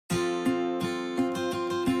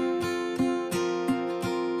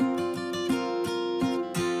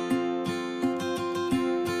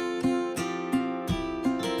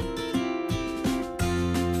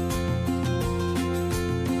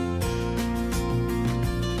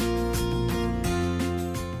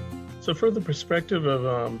So for the perspective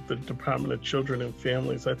of the Department of Children and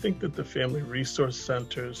Families, I think that the Family Resource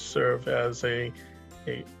Centers serve as a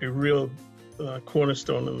real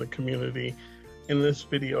cornerstone in the community. In this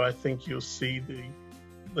video, I think you'll see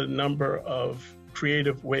the number of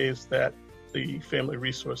creative ways that the Family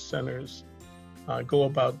Resource Centers go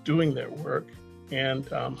about doing their work and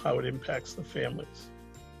how it impacts the families.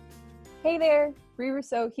 Hey there, Bree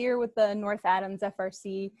Rousseau here with the North Adams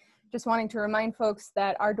FRC. Just wanting to remind folks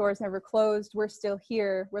that our doors never closed. We're still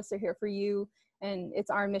here. We're still here for you. And it's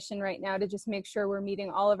our mission right now to just make sure we're meeting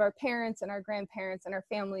all of our parents and our grandparents and our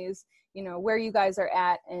families, you know, where you guys are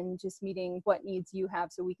at, and just meeting what needs you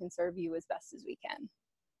have so we can serve you as best as we can.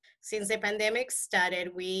 Since the pandemic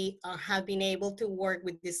started, we have been able to work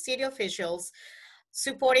with the city officials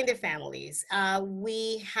supporting the families.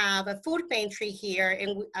 We have a food pantry here,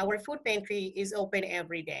 and our food pantry is open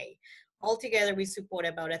every day. Altogether, we support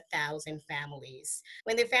about 1,000 families.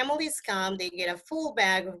 When the families come, they get a full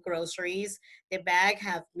bag of groceries. The bag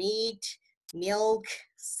have meat, milk,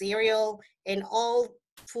 cereal, and all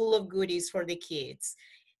full of goodies for the kids.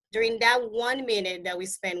 During that 1 minute that we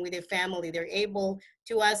spend with the family, they're able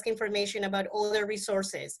to ask information about other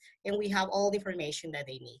resources, and we have all the information that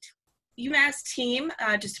they need. UMass team,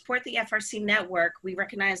 to support the FRC network, we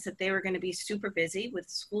recognized that they were going to be super busy with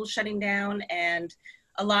school shutting down and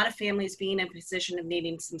a lot of families being in a position of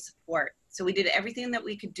needing some support. So we did everything that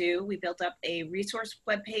we could do. We built up a resource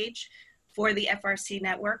webpage for the FRC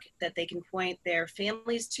network that they can point their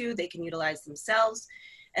families to, they can utilize themselves.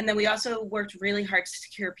 And then we also worked really hard to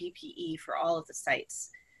secure PPE for all of the sites.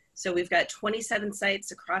 So we've got 27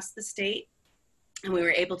 sites across the state, and we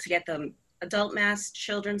were able to get them adult masks,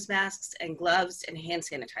 children's masks, and gloves and hand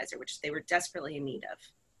sanitizer, which they were desperately in need of.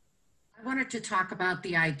 I wanted to talk about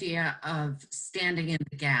the idea of standing in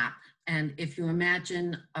the gap. And if you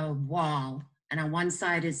imagine a wall, and on one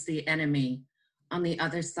side is the enemy, on the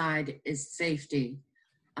other side is safety.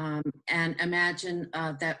 And imagine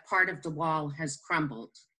that part of the wall has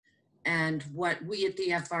crumbled. And what we at the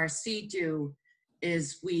FRC do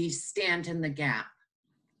is we stand in the gap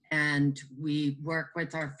and we work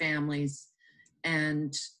with our families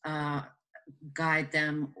and guide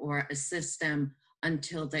them or assist them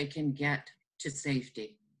until they can get to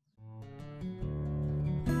safety.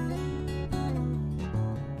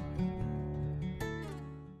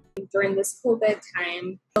 During this COVID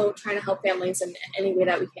time, we'll try to help families in any way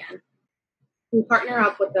that we can. We partner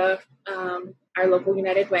up with our local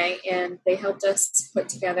United Way, and they helped us put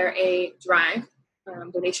together a drive,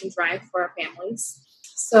 donation drive for our families.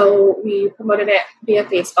 So we promoted it via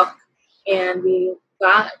Facebook, and we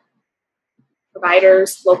got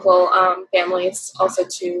providers, local families also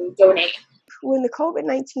to donate. When the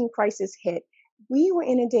COVID-19 crisis hit, we were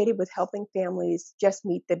inundated with helping families just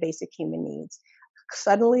meet the basic human needs.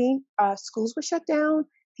 Suddenly, schools were shut down,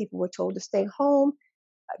 people were told to stay home,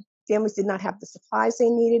 families did not have the supplies they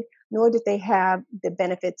needed, nor did they have the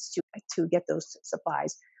benefits to get those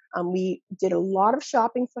supplies. We did a lot of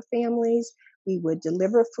shopping for families. We would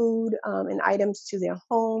deliver food and items to their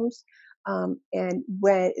homes. And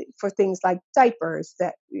for things like diapers,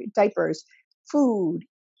 food,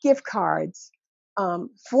 gift cards,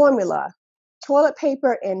 formula, toilet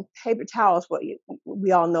paper, and paper towels, what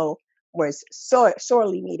we all know was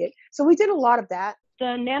sorely needed. So we did a lot of that.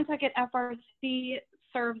 The Nantucket FRC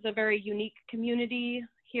serves a very unique community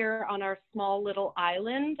here on our small little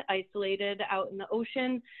island, isolated out in the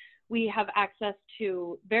ocean. We have access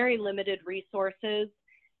to very limited resources,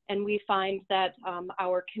 and we find that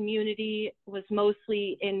our community was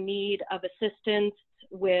mostly in need of assistance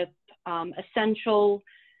with essential,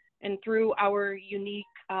 and through our unique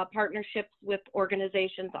partnerships with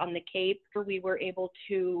organizations on the Cape, we were able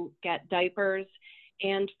to get diapers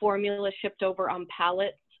and formula shipped over on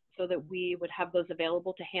pallets so that we would have those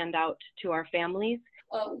available to hand out to our families.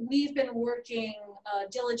 We've been working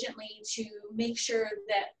diligently to make sure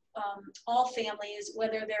that all families,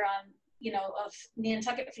 whether they're on, a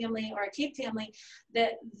Nantucket family or a Cape family,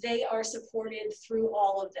 that they are supported through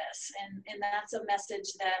all of this. And that's a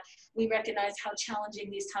message that we recognize how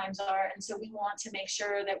challenging these times are. And so we want to make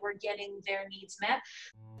sure that we're getting their needs met.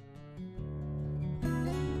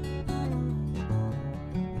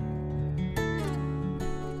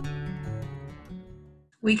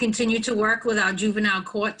 We continue to work with our juvenile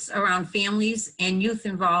courts around families and youth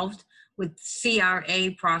involved with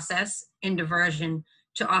CRA process and diversion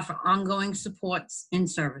to offer ongoing supports and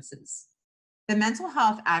services. The Mental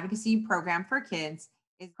Health Advocacy Program for Kids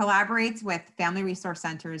collaborates with Family Resource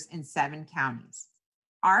Centers in 7 counties.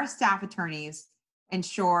 Our staff attorneys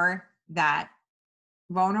ensure that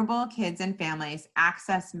vulnerable kids and families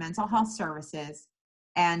access mental health services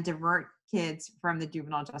and divert kids from the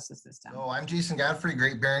juvenile justice system. So I'm Jason Godfrey,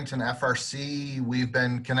 Great Barrington FRC. We've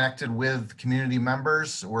been connected with community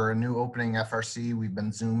members. We're a new opening FRC. We've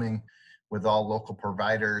been Zooming with all local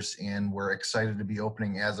providers, and we're excited to be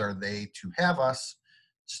opening, as are they, to have us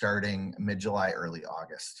starting mid-July, early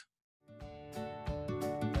August.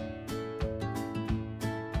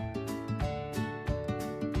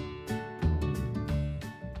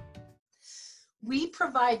 We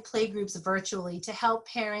provide playgroups virtually to help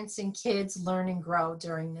parents and kids learn and grow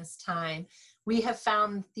during this time. We have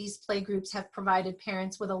found these playgroups have provided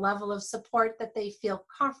parents with a level of support that they feel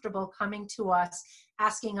comfortable coming to us,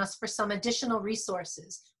 asking us for some additional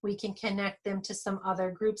resources. We can connect them to some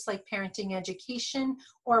other groups like parenting education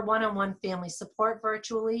or one-on-one family support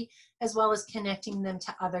virtually, as well as connecting them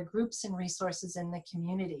to other groups and resources in the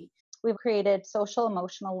community. We've created social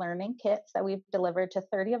emotional learning kits that we've delivered to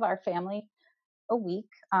 30 of our family a week.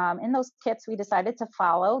 In those kits, we decided to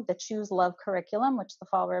follow the Choose Love curriculum, which the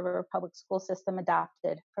Fall River Public School System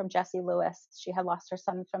adopted from Jessie Lewis. She had lost her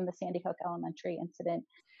son from the Sandy Hook Elementary incident.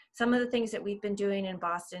 Some of the things that we've been doing in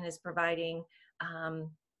Boston is providing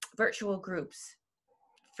virtual groups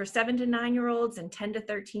for 7 to 9-year-olds and 10 to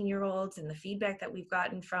 13-year-olds, and the feedback that we've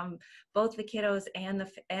gotten from both the kiddos and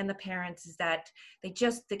the parents is that the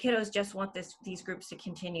kiddos just want these groups to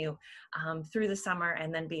continue through the summer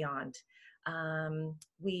and then beyond.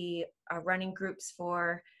 We are running groups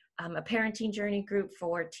for a parenting journey group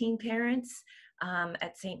for teen parents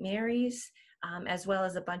at St. Mary's, as well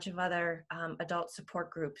as a bunch of other adult support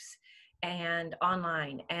groups and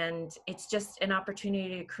online. And it's just an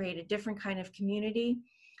opportunity to create a different kind of community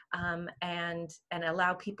and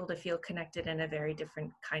allow people to feel connected in a very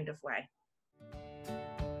different kind of way.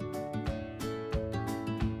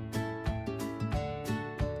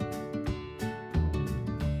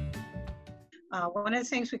 One of the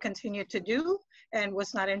things we continued to do and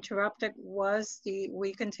was not interrupted was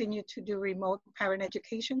we continued to do remote parent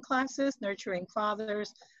education classes, nurturing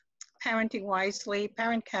fathers, parenting wisely,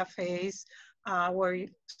 parent cafes, where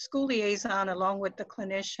school liaison along with the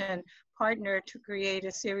clinician partnered to create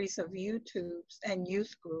a series of YouTubes and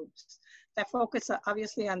youth groups that focus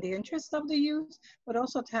obviously on the interests of the youth, but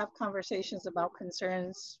also to have conversations about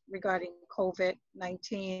concerns regarding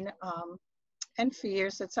COVID-19 and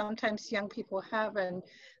fears that sometimes young people have, and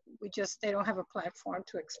they don't have a platform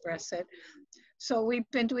to express it. So we've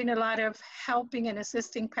been doing a lot of helping and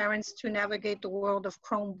assisting parents to navigate the world of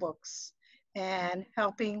Chromebooks and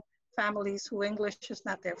helping families who English is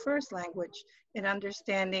not their first language in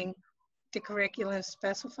understanding the curriculum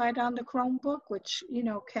specified on the Chromebook, which,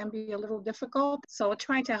 can be a little difficult. So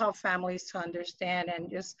trying to help families to understand and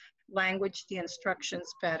just language the instructions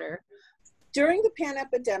better. During the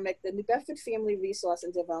pandemic, the New Bedford Family Resource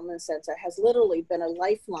and Development Center has literally been a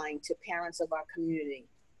lifeline to parents of our community.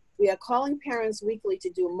 We are calling parents weekly to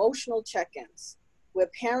do emotional check-ins, where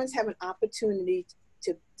parents have an opportunity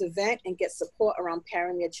to vent and get support around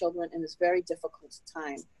parenting their children in this very difficult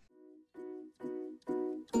time.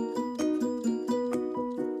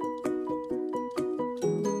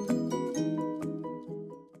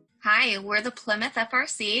 Hi, we're the Plymouth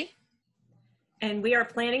FRC. And we are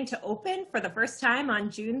planning to open for the first time on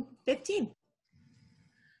June 15th.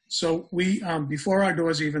 So we, before our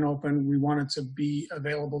doors even open, we wanted to be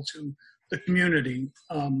available to the community.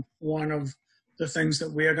 One of the things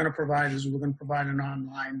that we are going to provide is we're going to provide an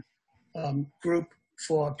online group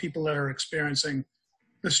for people that are experiencing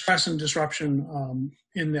the stress and disruption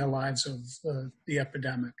in their lives of the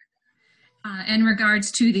epidemic. In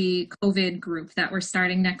regards to the COVID group that we're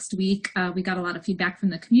starting next week, we got a lot of feedback from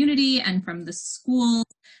the community and from the schools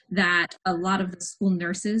that a lot of the school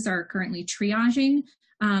nurses are currently triaging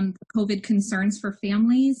COVID concerns for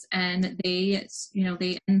families, and they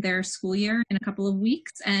end their school year in a couple of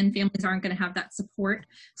weeks, and families aren't going to have that support.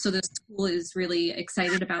 So the school is really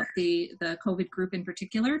excited about the COVID group in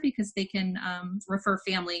particular because they can refer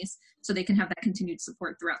families so they can have that continued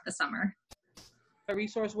support throughout the summer. The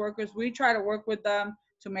resource workers, we try to work with them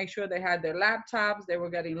to make sure they had their laptops, they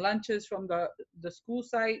were getting lunches from the school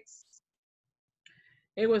sites.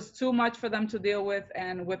 It was too much for them to deal with,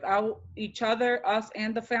 and without each other, us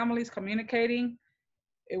and the families communicating,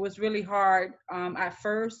 it was really hard. At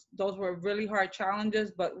first, those were really hard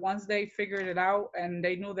challenges, but once they figured it out and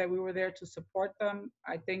they knew that we were there to support them,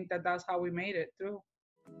 I think that that's how we made it through.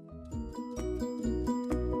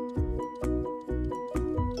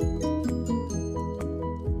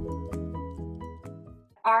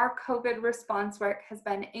 Our COVID response work has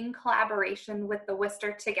been in collaboration with the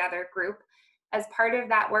Worcester Together group, As part of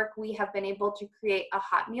that work, we have been able to create a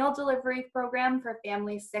hot meal delivery program for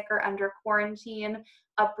families sick or under quarantine,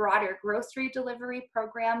 a broader grocery delivery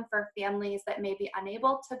program for families that may be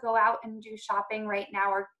unable to go out and do shopping right now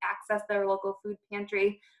or access their local food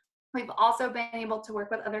pantry. We've also been able to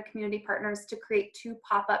work with other community partners to create 2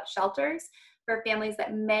 pop-up shelters for families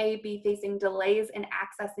that may be facing delays in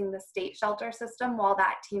accessing the state shelter system while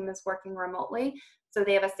that team is working remotely. So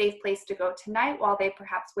they have a safe place to go tonight while they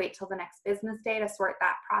perhaps wait till the next business day to sort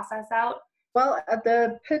that process out. Well, at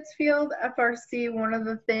the Pittsfield FRC, one of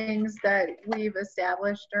the things that we've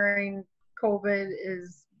established during COVID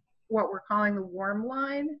is what we're calling the warm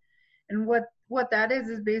line. And what that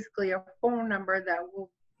is basically a phone number that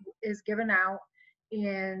is given out,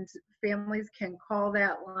 and families can call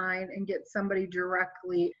that line and get somebody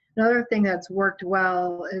directly. Another thing that's worked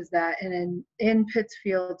well is that in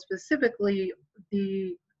Pittsfield specifically,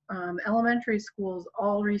 the elementary schools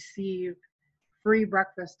all receive free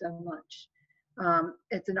breakfast and lunch.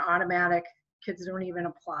 It's an automatic, kids don't even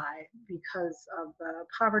apply because of the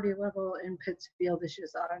poverty level in Pittsfield. It's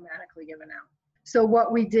just automatically given out. So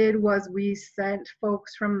what we did was we sent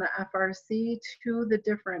folks from the FRC to the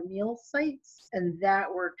different meal sites, and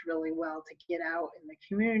that worked really well to get out in the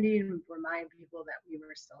community and remind people that we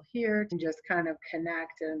were still here and just kind of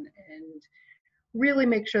connect and really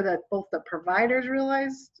make sure that both the providers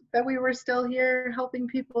realized that we were still here helping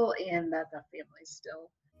people and that the families still.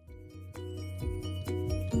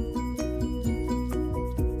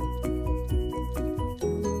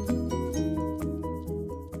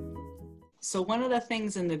 So one of the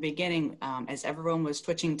things in the beginning, as everyone was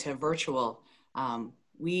switching to virtual,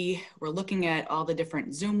 we were looking at all the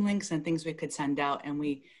different Zoom links and things we could send out. And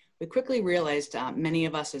we quickly realized, many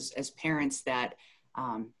of us as parents, that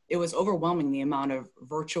it was overwhelming the amount of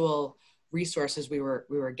virtual resources we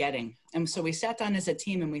were getting. And so we sat down as a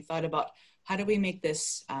team and we thought about how do we make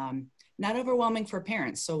this not overwhelming for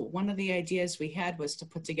parents. So one of the ideas we had was to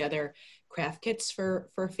put together craft kits for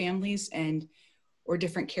families or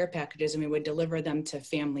different care packages, and we would deliver them to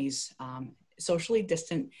families socially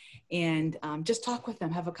distant and just talk with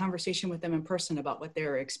them, have a conversation with them in person about what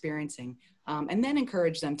they're experiencing, and then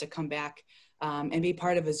encourage them to come back and be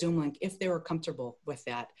part of a Zoom link if they were comfortable with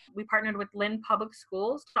that. We partnered with Lynn Public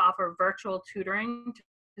Schools to offer virtual tutoring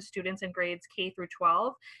to students in grades K through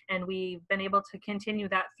 12, and we've been able to continue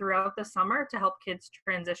that throughout the summer to help kids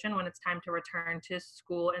transition when it's time to return to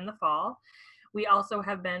school in the fall. We also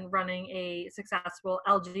have been running a successful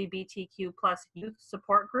LGBTQ+ youth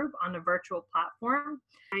support group on a virtual platform.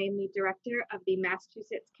 I am the director of the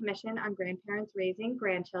Massachusetts Commission on Grandparents Raising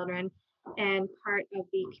Grandchildren and part of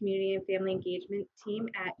the Community and Family Engagement team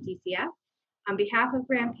at DCF. On behalf of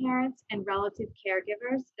grandparents and relative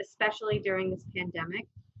caregivers, especially during this pandemic,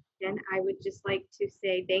 and I would just like to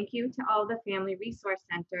say thank you to all the family resource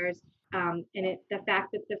centers. The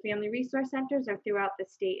fact that the family resource centers are throughout the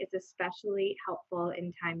state is especially helpful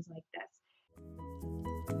in times like this.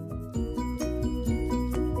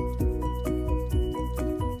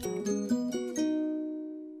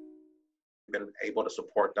 Been able to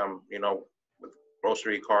support them, with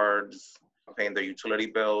grocery cards, paying their utility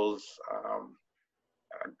bills,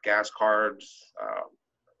 gas cards,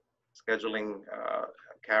 scheduling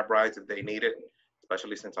cab rides if they need it,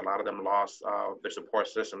 especially since a lot of them lost their support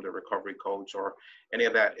system, their recovery coach, or any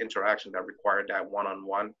of that interaction that required that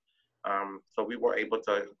one-on-one. So we were able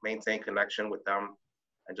to maintain connection with them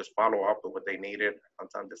and just follow up with what they needed,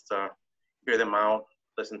 sometimes just to hear them out,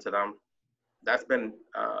 listen to them. That's been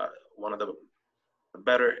one of the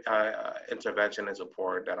better intervention and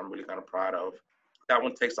support that I'm really kind of proud of. That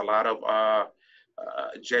one takes a lot of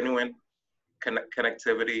genuine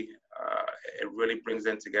connectivity. It really brings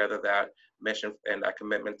in together that mission and that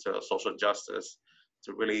commitment to social justice,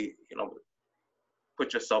 to really,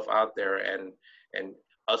 put yourself out there, and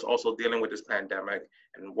us also dealing with this pandemic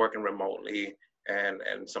and working remotely and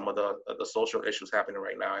some of the social issues happening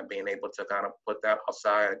right now, and being able to kind of put that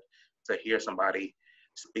aside to hear somebody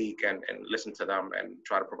speak and listen to them and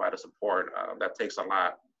try to provide a support. That takes a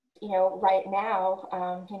lot. Right now,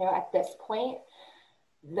 at this point,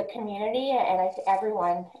 the community and I think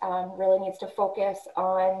everyone really needs to focus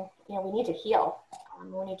on, we need to heal.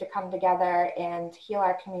 We need to come together and heal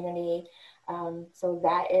our community. So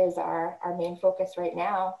that is our main focus right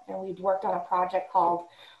now. And we've worked on a project called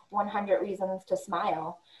 100 Reasons to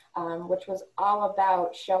Smile, which was all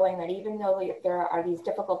about showing that even though there are these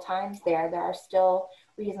difficult times there are still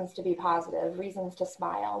reasons to be positive, reasons to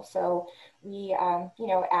smile. So we,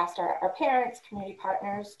 asked our parents, community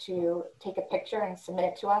partners to take a picture and submit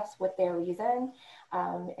it to us with their reason.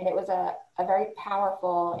 And it was a very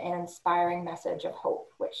powerful and inspiring message of hope,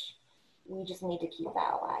 which, we just need to keep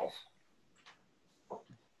that alive.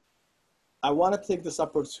 I want to take this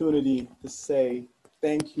opportunity to say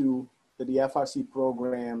thank you to the FRC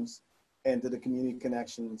programs and to the Community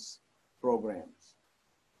Connections programs.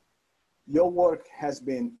 Your work has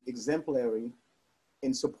been exemplary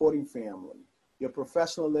in supporting family. Your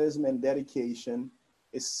professionalism and dedication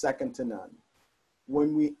is second to none.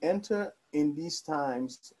 When we enter in these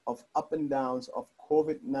times of up and downs of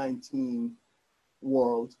COVID-19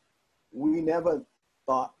 world, we never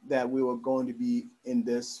thought that we were going to be in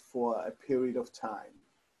this for a period of time.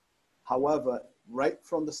 However, right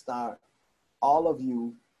from the start, all of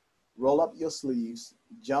you roll up your sleeves,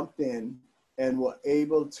 jumped in, and were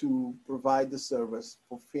able to provide the service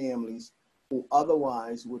for families who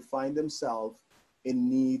otherwise would find themselves in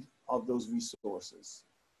need of those resources.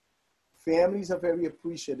 Families are very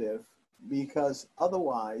appreciative because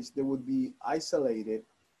otherwise they would be isolated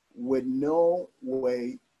with no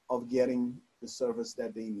way of getting the service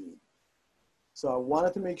that they need. So I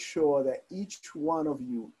wanted to make sure that each one of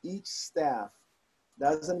you, each staff,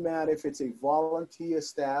 doesn't matter if it's a volunteer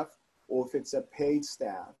staff or if it's a paid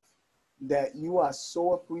staff, that you are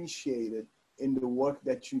so appreciated in the work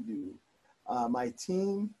that you do. My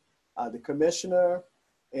team, the commissioner,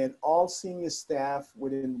 and all senior staff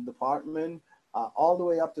within the department, all the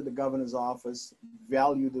way up to the governor's office,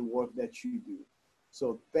 value the work that you do.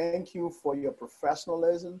 So thank you for your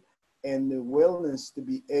professionalism and the willingness to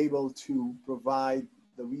be able to provide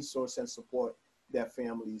the resource and support that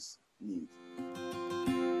families need.